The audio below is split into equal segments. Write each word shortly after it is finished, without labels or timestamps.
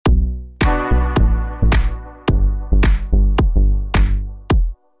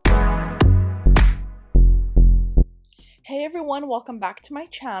Hey everyone, welcome back to my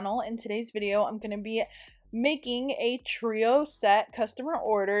channel. In today's video, I'm going to be making a trio set customer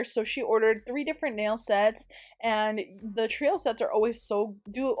order. So she ordered 3 different nail sets, and the trio sets are always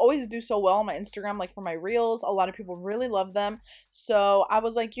do so well on my Instagram, like for my reels. A lot of people really love them. So I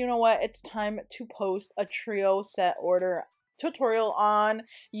was like, you know what? It's time to post a trio set order tutorial on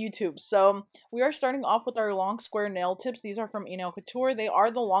YouTube. So we are starting off with our long square nail tips. These are from enailcouture. They are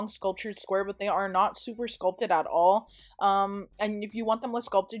the long sculptured square, but they are not super sculpted at all. And if you want them less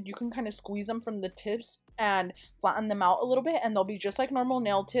sculpted, you can kind of squeeze them from the tips and flatten them out a little bit, and they'll be just like normal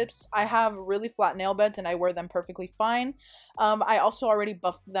nail tips. I have really flat nail beds and I wear them perfectly fine. I also already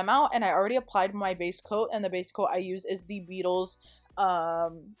buffed them out and I already applied my base coat, and the base coat I use is the Beetles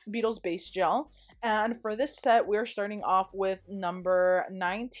base gel. And for this set, we're starting off with number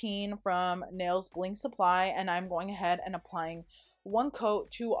 19 from Nails Bling Supply, and I'm going ahead and applying 1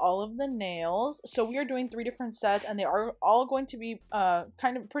 coat to all of the nails. So we are doing 3 different sets, and they are all going to be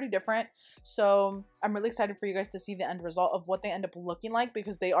kind of pretty different. So I'm really excited for you guys to see the end result of what they end up looking like,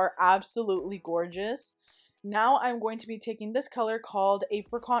 because they are absolutely gorgeous. Now I'm going to be taking this color called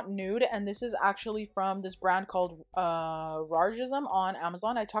Apricot Nude, and this is actually from this brand called Rargism on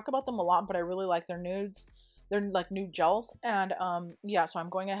Amazon. I talk about them a lot, but I really like their nudes. They're like nude gels, and yeah, so I'm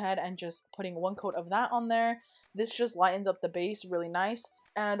going ahead and just putting 1 coat of that on there. This just lightens up the base really nice.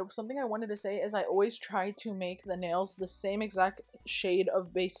 And something I wanted to say is I always try to make the nails the same exact shade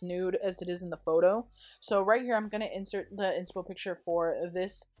of base nude as it is in the photo. So right here, I'm going to insert the inspo picture for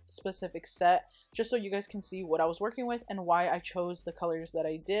this specific set, just so you guys can see what I was working with and why I chose the colors that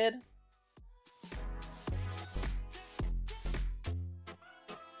I did.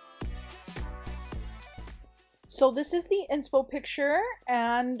 So this is the inspo picture,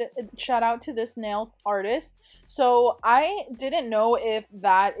 and shout out to this nail artist. So I didn't know if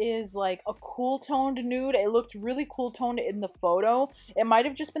that is like a cool toned nude. It looked really cool toned in the photo. It might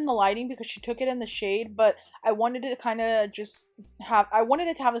have just been the lighting because she took it in the shade, but I wanted it to kind of just have, I wanted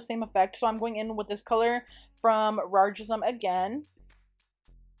it to have the same effect. So I'm going in with this color from Rargism again.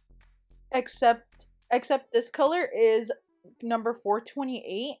 Except this color is number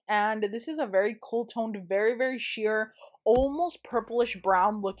 428, and this is a very cool toned, very sheer, almost purplish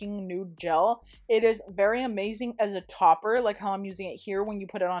brown looking nude gel. It is very amazing as a topper, like how I'm using it here when you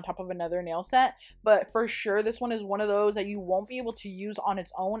put it on top of another nail set, but for sure this one is one of those that you won't be able to use on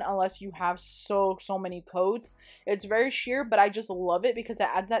its own unless you have so many coats. It's very sheer, but I just love it because it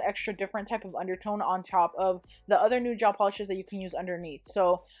adds that extra different type of undertone on top of the other nude gel polishes that you can use underneath.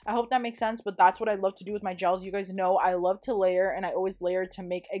 So I hope that makes sense, but that's what I love to do with my gels. You guys know I love to layer, and I always layer to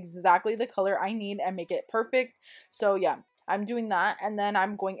make exactly the color I need and make it perfect. So yeah, I'm doing that, and then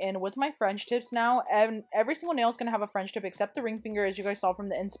I'm going in with my French tips now, and every single nail is going to have a French tip except the ring finger, as you guys saw from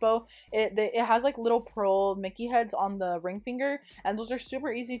the inspo. It has like little pearl Mickey heads on the ring finger, and those are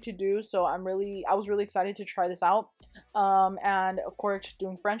super easy to do, so I was really excited to try this out. And of course,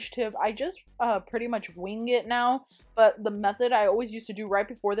 doing French tip, I just pretty much wing it now, but the method I always used to do right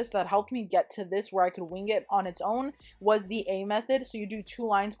before this that helped me get to this where I could wing it on its own was the A method. So you do 2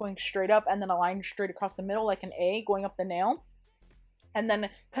 lines going straight up and then a line straight across the middle like an A going up the nail, and then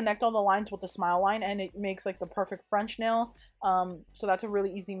connect all the lines with the smile line, and it makes like the perfect French nail. So that's a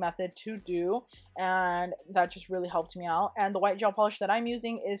really easy method to do, and that just really helped me out. And the white gel polish that I'm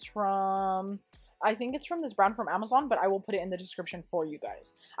using is from, I think it's from this brand from Amazon, but I will put it in the description for you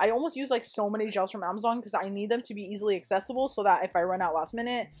guys. I almost use like so many gels from Amazon because I need them to be easily accessible so that if I run out last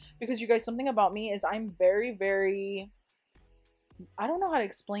minute, because you guys, something about me is I'm very, I don't know how to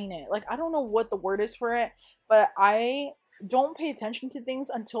explain it. Like, I don't know what the word is for it, but I don't pay attention to things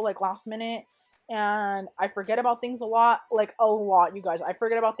until like last minute, and I forget about things a lot, like a lot, you guys. I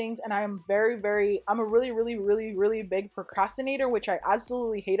forget about things, and I am I'm a really big procrastinator, which I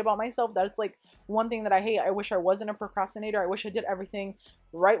absolutely hate about myself. That's like one thing that I hate. I wish I wasn't a procrastinator. I wish I did everything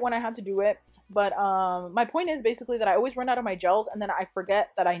right when I had to do it. But my point is basically that I always run out of my gels, and then I forget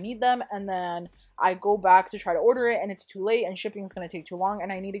that I need them, and then I go back to try to order it, and it's too late, and shipping is going to take too long,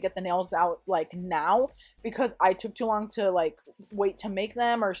 and I need to get the nails out like now because I took too long to like wait to make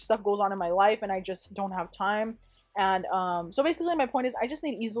them, or stuff goes on in my life and I just don't have time. And so basically my point is I just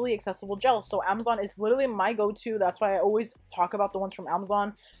need easily accessible gels. So Amazon is literally my go-to. That's why I always talk about the ones from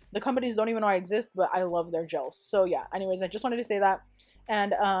Amazon. The companies don't even know I exist, but I love their gels. So yeah, anyways, I just wanted to say that.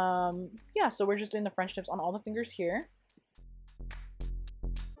 And yeah, so we're just doing the French tips on all the fingers here.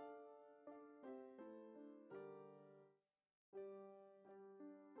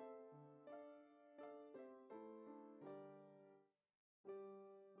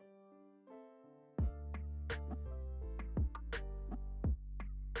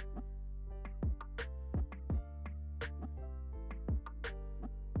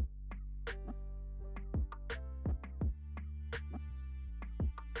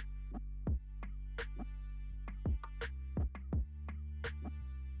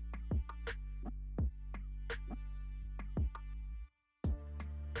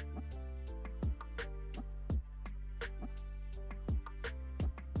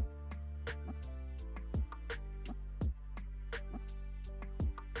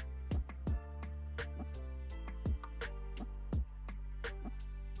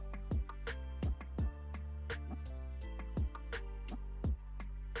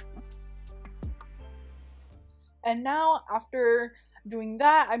 And now after doing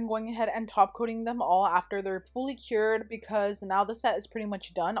that, I'm going ahead and top coating them all after they're fully cured, because now the set is pretty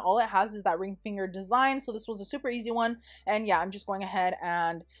much done. All it has is that ring finger design, so this was a super easy one. And yeah, I'm just going ahead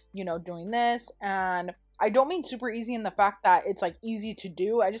and, you know, doing this. And I don't mean super easy in the fact that it's like easy to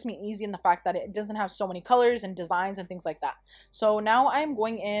do. I just mean easy in the fact that it doesn't have so many colors and designs and things like that. So now I'm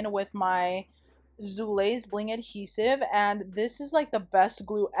going in with my Zuley's Bling adhesive, and this is like the best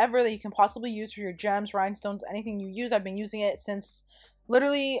glue ever that you can possibly use for your gems, rhinestones, anything you use. I've been using it since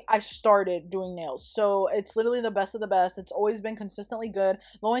literally I started doing nails, so it's literally the best of the best. It's always been consistently good.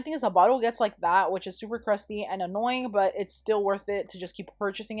 The only thing is the bottle gets like that, which is super crusty and annoying, but it's still worth it to just keep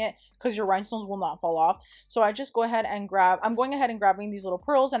purchasing it because your rhinestones will not fall off. So I just go ahead and I'm going ahead and grabbing these little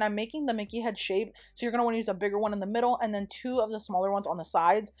pearls, and I'm making the Mickey head shape. So you're going to want to use a bigger one in the middle and then two of the smaller ones on the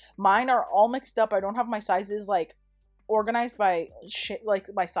sides. Mine are all mixed up. I don't have my sizes like organized by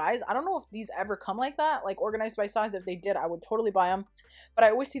by size. I don't know if these ever come like that, like organized by size. If they did, I would totally buy them, but I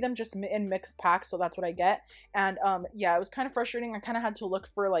always see them just in mixed packs, so that's what I get. And yeah, it was kind of frustrating. I kind of had to look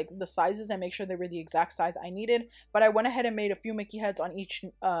for like the sizes and make sure they were the exact size I needed, but I went ahead and made a few Mickey heads on each,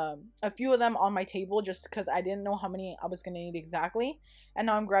 a few of them on my table, just because I didn't know how many I was going to need exactly. And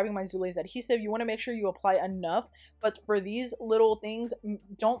now I'm grabbing my Zuley's adhesive. You want to make sure you apply enough, but for these little things,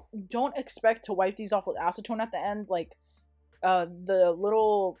 don't expect to wipe these off with acetone at the end. Like the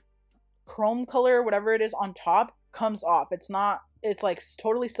little chrome color, whatever it is on top, comes off. It's like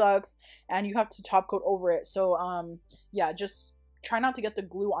totally sucks, and you have to top coat over it. So yeah, just try not to get the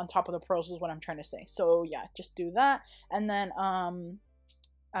glue on top of the pearls is what I'm trying to say. So yeah, just do that. And then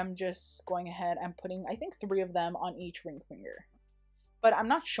I'm just going ahead and putting, I think, 3 of them on each ring finger. But I'm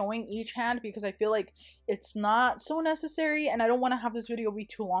not showing each hand because I feel like it's not so necessary, and I don't want to have this video be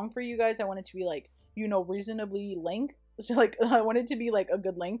too long for you guys. I want it to be like, you know, reasonably length. So like I want it to be like a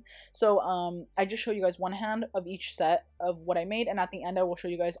good length. So I just show you guys one hand of each set of what I made, and at the end I will show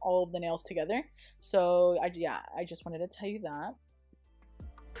you guys all of the nails together. So yeah, I just wanted to tell you that.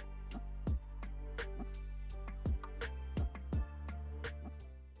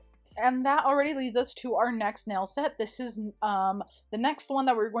 And that already leads us to our next nail set. This is the next one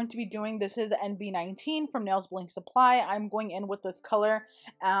that we're going to be doing. This is NB19 from Nails Blank Supply. I'm going in with this color,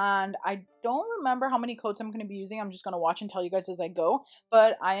 and I don't remember how many coats I'm going to be using. I'm just going to watch and tell you guys as I go,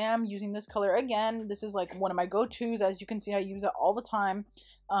 but I am using this color again. This is like one of my go-tos. As you can see, I use it all the time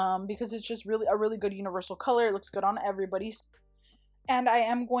because it's just really a really good universal color. It looks good on everybody. And I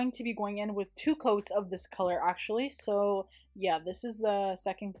am going to be going in with 2 coats of this color actually. So yeah, this is the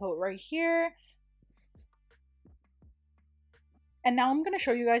second coat right here. And now I'm going to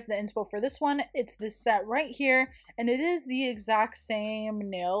show you guys the inspo for this one. It's this set right here, and it is the exact same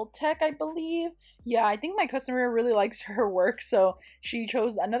nail tech, I believe. Yeah, I think my customer really likes her work, so she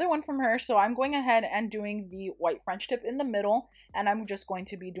chose another one from her. So I'm going ahead and doing the white French tip in the middle, and I'm just going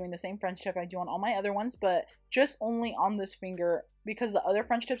to be doing the same French tip I do on all my other ones, but just only on this finger because the other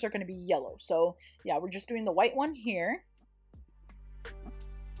French tips are going to be yellow. So yeah, we're just doing the white one here.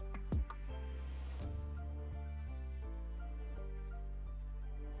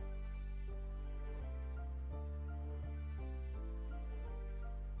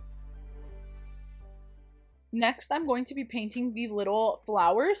 Next, I'm going to be painting the little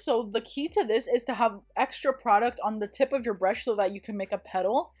flowers. So the key to this is to have extra product on the tip of your brush so that you can make a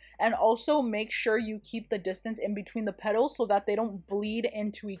petal. And also make sure you keep the distance in between the petals so that they don't bleed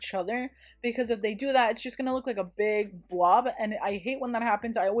into each other. Because if they do that, it's just going to look like a big blob. And I hate when that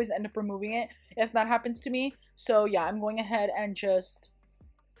happens. I always end up removing it if that happens to me. So yeah, I'm going ahead and just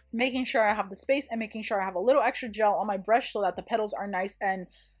making sure I have the space and making sure I have a little extra gel on my brush so that the petals are nice and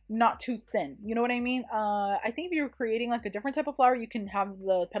not too thin. You know what I mean? I think if you're creating like a different type of flower, you can have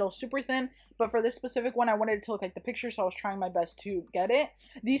the petals super thin, but for this specific one, I wanted it to look like the picture, so I was trying my best to get it.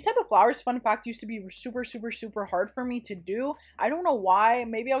 These type of flowers, fun fact, used to be super hard for me to do. I don't know why.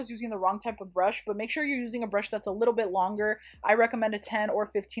 Maybe I was using the wrong type of brush, but make sure you're using a brush that's a little bit longer. I recommend a 10 or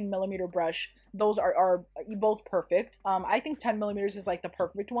 15 millimeter brush. Those are both perfect. I think 10 millimeters is like the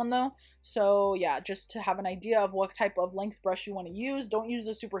perfect one though. So yeah, just to have an idea of what type of length brush you want to use. Don't use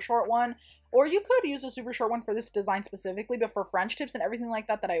a super short one, or you could use a super short one for this design specifically, but for French tips and everything like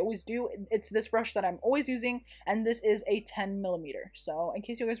that I always do, it's this brush that I'm always using, and this is a 10 millimeter. So in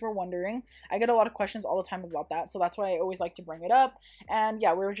case you guys were wondering, I get a lot of questions all the time about that, so that's why I always like to bring it up. And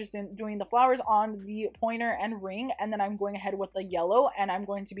yeah, we were just doing the flowers on the pointer and ring, and then I'm going ahead with the yellow, and I'm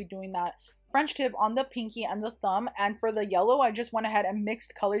going to be doing that French tip on the pinky and the thumb. And for the yellow, I just went ahead and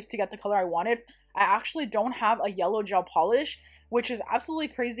mixed colors to get the color I wanted. I actually don't have a yellow gel polish, which is absolutely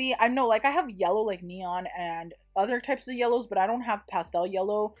crazy. I know, like, I have yellow like neon and other types of yellows, but I don't have pastel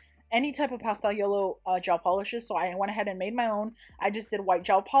yellow. any type of pastel yellow gel polishes, so I went ahead and made my own. I just did white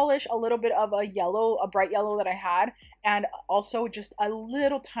gel polish, a little bit of a yellow, a bright yellow that I had, and also just a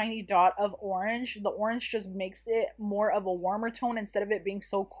little tiny dot of orange. The orange just makes it more of a warmer tone instead of it being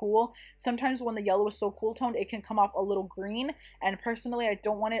so cool. Sometimes when the yellow is so cool toned, it can come off a little green, and personally I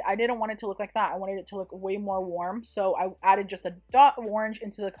didn't want it to look like that. I wanted it to look way more warm, so I added just a dot of orange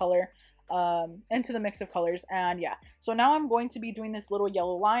into the color, into the mix of colors. And yeah, so now I'm going to be doing this little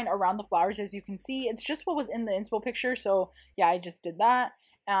yellow line around the flowers. As you can see, it's just what was in the inspo picture, so yeah, I just did that.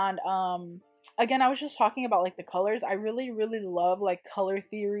 And again, I was just talking about like the colors. I really love like color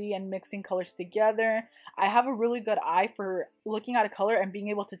theory and mixing colors together. I have a really good eye for looking at a color and being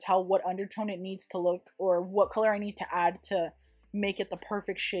able to tell what undertone it needs to look, or what color I need to add to make it the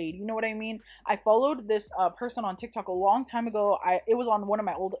perfect shade. You know what I mean? I followed this person on TikTok a long time ago. It was on one of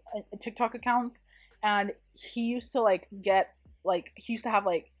my old TikTok accounts, and he used to he used to have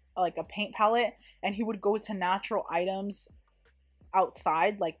like a paint palette, and he would go to natural items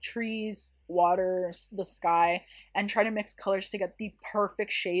outside, like trees, water, the sky, and try to mix colors to get the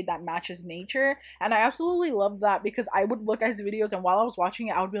perfect shade that matches nature. And I absolutely love that, because I would look at his videos, and while I was watching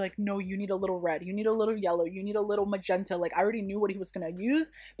it, I would be like, no, you need a little red, you need a little yellow, you need a little magenta. Like, I already knew what he was gonna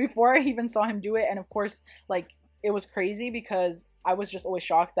use before I even saw him do it. And of course, like, it was crazy because I was just always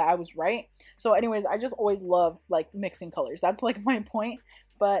shocked that I was right. So anyways, I just always love like mixing colors. That's like my point.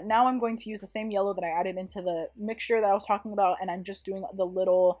 But now I'm going to use the same yellow that I added into the mixture that I was talking about, and I'm just doing the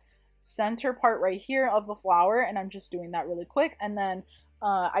little center part right here of the flower, and I'm just doing that really quick. And then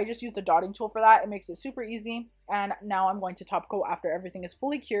I just used the dotting tool for that. It makes it super easy. And now I'm going to top coat after everything is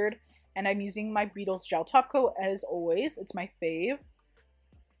fully cured, and I'm using my Beetles gel top coat as always. It's my fave.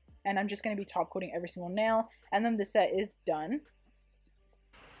 And I'm just going to be top coating every single nail, and then the set is done.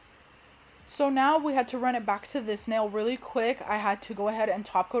 So now we had to run it back to this nail really quick. I had to go ahead and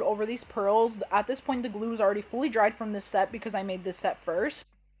top coat over these pearls. At this point, the glue is already fully dried from this set because I made this set first.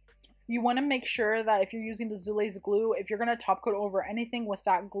 You want to make sure that if you're using the Zuley's glue, if you're going to top coat over anything with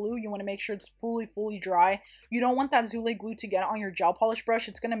that glue, you want to make sure it's fully dry. You don't want that Zuley glue to get on your gel polish brush.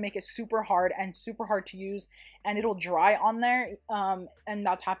 It's going to make it super hard to use, and it'll dry on there. And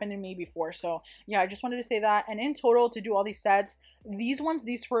that's happened to me before. So yeah, I just wanted to say that. And in total, to do all these sets, these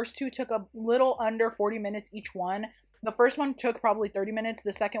first two took a little under 40 minutes each one. The first one took probably 30 minutes.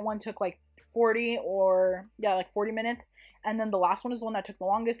 The second one took like 40 minutes, and then the last one is the one that took the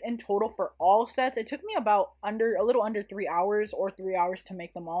longest. In total for all sets, it took me about a little under 3 hours, or 3 hours to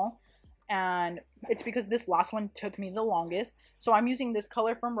make them all, and it's because this last one took me the longest. So I'm using this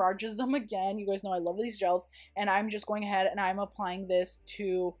color from Rajism again. You guys know I love these gels, and I'm just going ahead and I'm applying this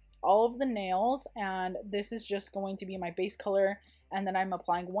to all of the nails, and this is just going to be my base color. And then I'm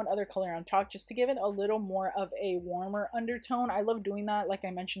applying one other color on top just to give it a little more of a warmer undertone. I love doing that, like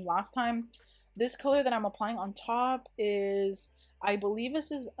I mentioned last time. This color that I'm applying on top is, I believe this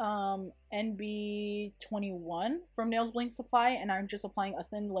is NB21 from Nails Bling Supply, and I'm just applying a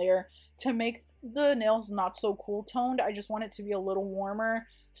thin layer to make the nails not so cool toned. I just want it to be a little warmer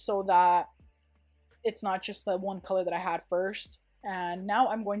so that it's not just the one color that I had first. And now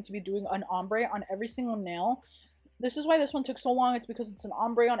I'm going to be doing an ombre on every single nail. This is why this one took so long. It's because it's an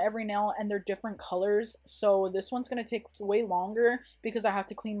ombre on every nail, and they're different colors. So this one's going to take way longer because I have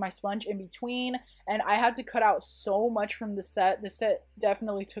to clean my sponge in between. And I had to cut out so much from the set. The set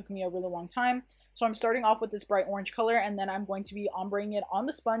definitely took me a really long time. So I'm starting off with this bright orange color, and then I'm going to be ombreing it on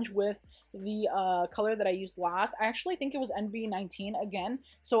the sponge with the color that I used last. I actually think it was NB19 again.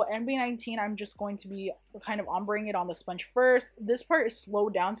 So NB19, I'm just going to be kind of ombreing it on the sponge first. This part is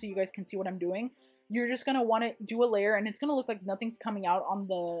slowed down so you guys can see what I'm doing. You're just going to want to do a layer, and it's going to look like nothing's coming out on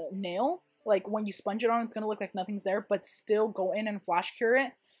the nail. Like when you sponge it on, it's going to look like nothing's there, but still go in and flash cure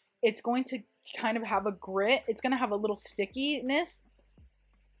it. It's going to kind of have a grit. It's going to have a little stickiness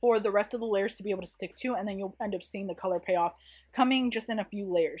for the rest of the layers to be able to stick to, and then you'll end up seeing the color payoff coming just in a few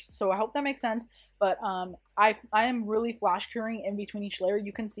layers. So I hope that makes sense. But I am really flash curing in between each layer.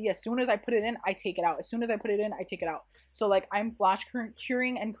 You can see as soon as I put it in, I take it out. As soon as I put it in, I take it out. So like I'm flash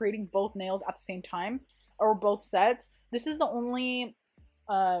curing and creating both nails at the same time, or both sets. This is the only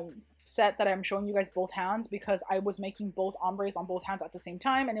set that I'm showing you guys both hands, because I was making both ombres on both hands at the same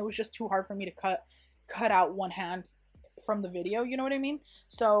time, and it was just too hard for me to cut out one hand from the video, you know what I mean?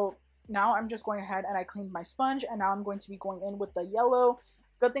 So now I'm just going ahead and I cleaned my sponge, and now I'm going to be going in with the yellow.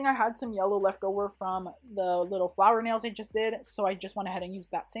 Good thing I had some yellow left over from the little flower nails I just did, so I just went ahead and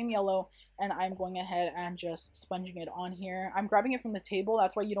used that same yellow, and I'm going ahead and just sponging it on here. I'm grabbing it from the table.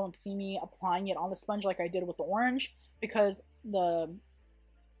 That's why you don't see me applying it on the sponge like I did with the orange, because the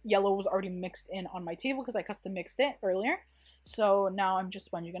yellow was already mixed in on my table because I custom mixed it earlier. So now I'm just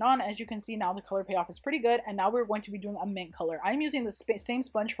sponging it on. As you can see, now the color payoff is pretty good. And now we're going to be doing a mint color. I'm using the same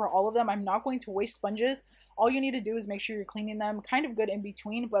sponge for all of them. I'm not going to waste sponges. All you need to do is make sure you're cleaning them kind of good in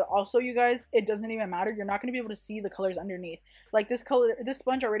between. But also, you guys, it doesn't even matter. You're not going to be able to see the colors underneath. Like this color, this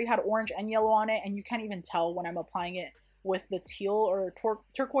sponge already had orange and yellow on it. And you can't even tell when I'm applying it with the teal or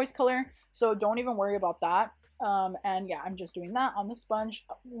turquoise color. So don't even worry about that. And yeah, I'm just doing that on the sponge.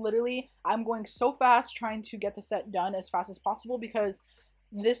 Literally, I'm going so fast trying to get the set done as fast as possible because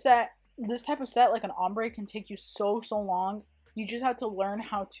this type of set, like an ombre, can take you so long. You just have to learn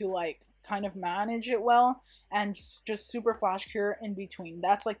how to like kind of manage it well and just super flash cure in between.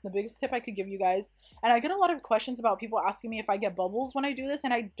 That's like the biggest tip I could give you guys. And I get a lot of questions about people asking me if I get bubbles when I do this,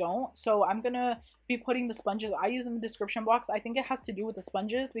 and I don't. So I'm gonna be putting the sponges I use in the description box. I think it has to do with the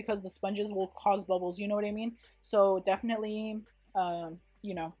sponges because the sponges will cause bubbles, you know what I mean? So definitely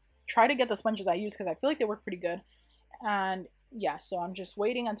you know, try to get the sponges I use because I feel like they work pretty good. And yeah, so I'm just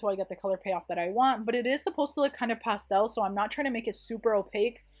waiting until I get the color payoff that I want, but it is supposed to look kind of pastel, so I'm not trying to make it super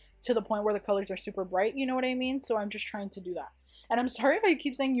opaque to the point where the colors are super bright, you know what I mean? So I'm just trying to do that. And I'm sorry if I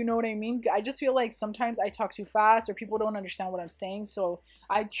keep saying you know what I mean. I just feel like sometimes I talk too fast or people don't understand what I'm saying. So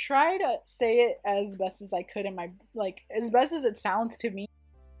I try to say it as best as I could in my, like, as best as it sounds to me.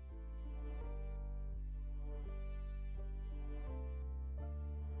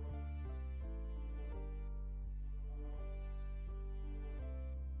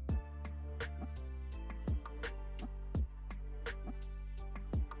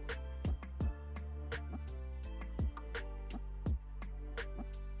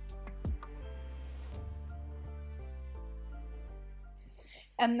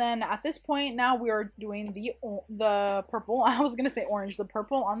 And then at this point now we are doing the purple. I was gonna say orange, the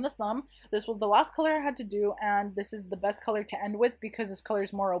purple on the thumb. This was the last color I had to do, and this is the best color to end with because this color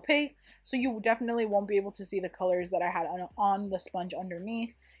is more opaque. So you definitely won't be able to see the colors that I had on the sponge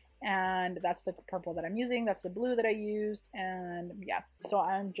underneath. And that's the purple that I'm using. That's the blue that I used. And yeah, so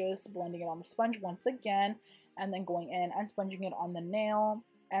I'm just blending it on the sponge once again, and then going in and sponging it on the nail.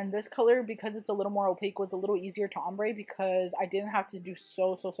 And this color, because it's a little more opaque, was a little easier to ombre because I didn't have to do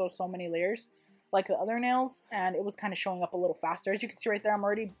so many layers like the other nails, and it was kind of showing up a little faster. As you can see right there, I'm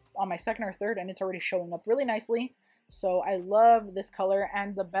already on my second or third and it's already showing up really nicely. So I love this color,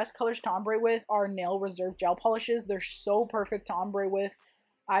 and the best colors to ombre with are Nail Reserve gel polishes. They're so perfect to ombre with.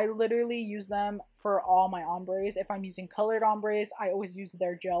 I literally use them for all my ombres. If I'm using colored ombres, I always use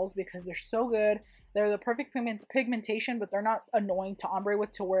their gels because they're so good. They're the perfect pigmentation, but they're not annoying to ombre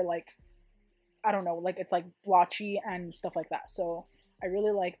with to where, like, I don't know, like it's like blotchy and stuff like that. So I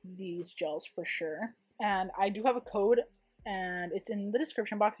really like these gels for sure. And I do have a code and it's in the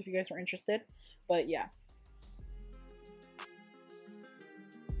description box if you guys are interested. But yeah.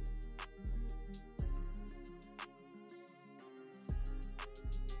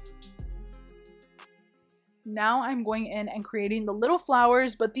 Now I'm going in and creating the little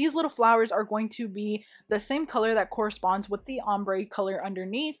flowers, but these little flowers are going to be the same color that corresponds with the ombre color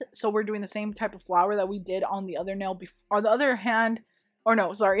underneath. So we're doing the same type of flower that we did on the other nail or the other hand, or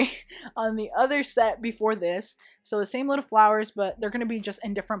no, sorry, on the other set before this. So the same little flowers, but they're going to be just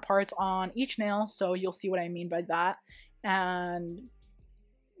in different parts on each nail. So you'll see what I mean by that. And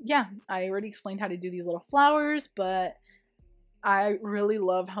yeah, I already explained how to do these little flowers, but I really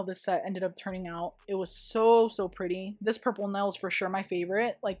love how this set ended up turning out. It was so pretty. This purple nail is for sure my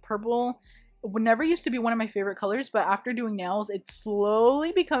favorite. Like, purple never used to be one of my favorite colors, but after doing nails, it's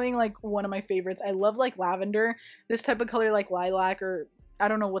slowly becoming like one of my favorites. I love like lavender, this type of color, like lilac, or I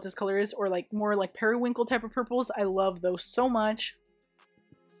don't know what this color is, or like more like periwinkle type of purples. I love those so much.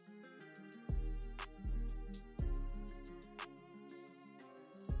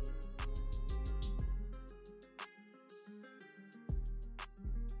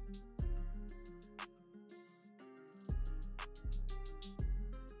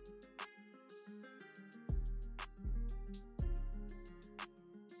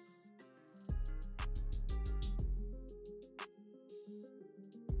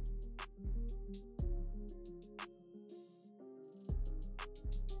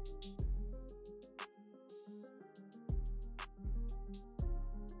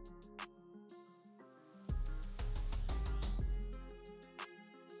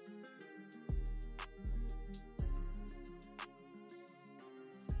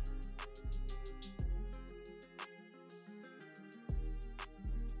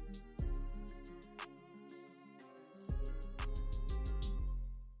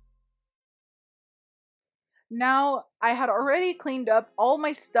 Now, I had already cleaned up all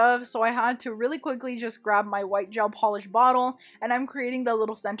my stuff, so I had to really quickly just grab my white gel polish bottle, and I'm creating the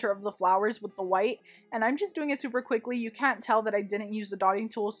little center of the flowers with the white, and I'm just doing it super quickly. You can't tell that I didn't use the dotting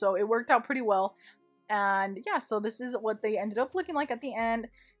tool, so it worked out pretty well. And yeah, so this is what they ended up looking like at the end.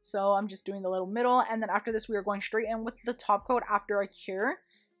 So I'm just doing the little middle, and then after this we are going straight in with the top coat after I cure.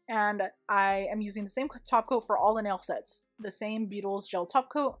 And I am using the same top coat for all the nail sets, the same Beetles gel top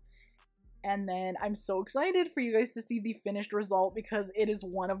coat. And then I'm so excited for you guys to see the finished result because it is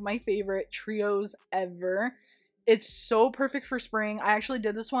one of my favorite trios ever. It's so perfect for spring. I actually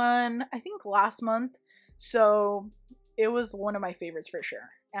did this one, I think last month. So it was one of my favorites for sure.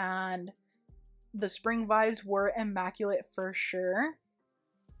 And the spring vibes were immaculate for sure.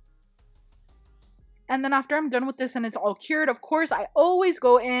 And then after I'm done with this and it's all cured, of course, I always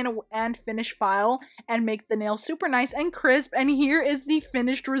go in and finish file and make the nail super nice and crisp. And here is the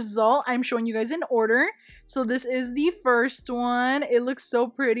finished result. I'm showing you guys in order. So this is the first one. It looks so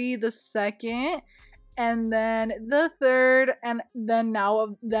pretty. The second, and then the third, and then now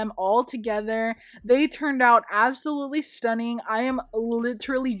of them all together. They turned out absolutely stunning. I am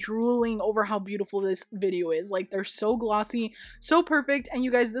literally drooling over how beautiful this video is. Like, they're so glossy, so perfect. And you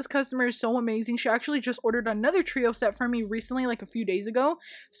guys, this customer is so amazing. She actually just ordered another trio set for me recently, like a few days ago.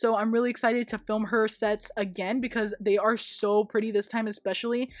 So I'm really excited to film her sets again because they are so pretty this time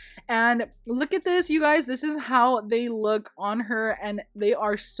especially. And look at this, you guys. This is how they look on her, and they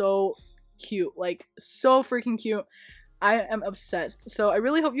are so cute, like so freaking cute. I am obsessed. So I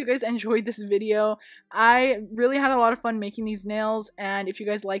really hope you guys enjoyed this video. I really had a lot of fun making these nails, and if you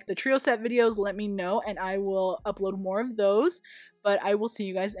guys like the trio set videos, let me know and I will upload more of those. But I will see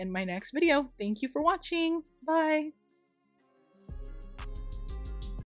you guys in my next video. Thank you for watching. Bye.